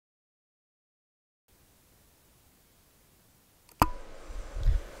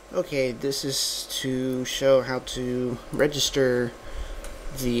Okay, this is to show how to register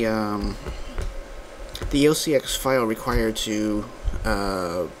the OCX file required to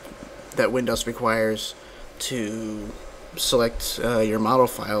that Windows requires to select your model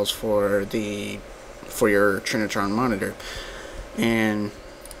files for your Trinitron monitor. And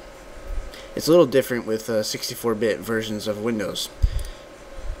it's a little different with 64-bit versions of Windows.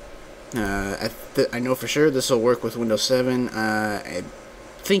 I know for sure this will work with Windows 7. I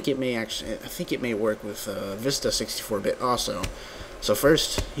think it may work with Vista 64-bit also. So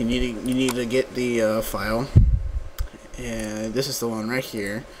first, you need to get the file, and this is the one right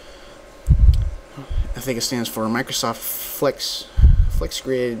here. I think it stands for Microsoft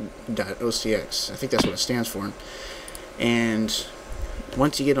msflxgrd.ocx. I think that's what it stands for. And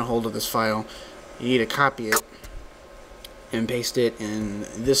once you get a hold of this file, you need to copy it and paste it in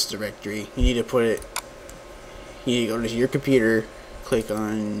this directory. You need to go to your computer, click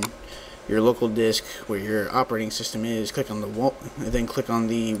on your local disk where your operating system is, click on the wall, and then click on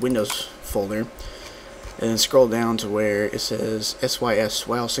the Windows folder, and then scroll down to where it says SYS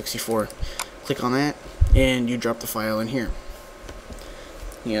WILE64. Click on that, and you drop the file in here.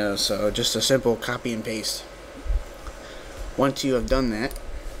 So just a simple copy and paste. Once you have done that,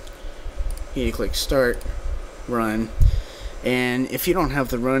 you need to click Start, Run. And if you don't have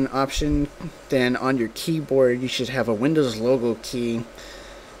the run option, then on your keyboard you should have a Windows logo key.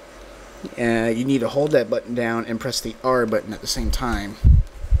 You need to hold that button down and press the R button at the same time,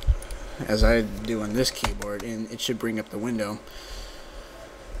 as I do on this keyboard, and it should bring up the window.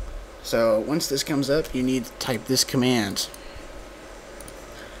 So once this comes up, you need to type this command.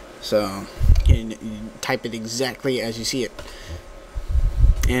 So you type it exactly as you see it.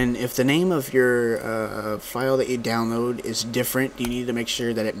 And if the name of your file that you download is different, you need to make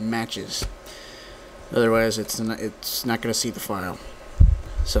sure that it matches. Otherwise, it's not going to see the file.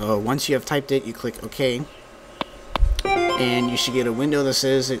 So once you have typed it, you click OK, and you should get a window that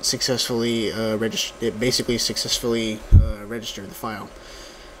says it successfully registered the file.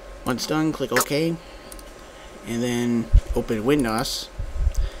 Once done, click OK, and then open Windows,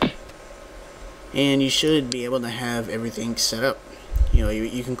 and you should be able to have everything set up.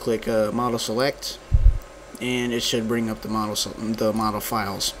 You can click Model Select, and it should bring up the model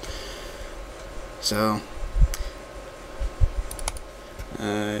files. So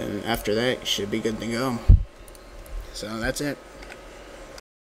after that, you should be good to go. So that's it.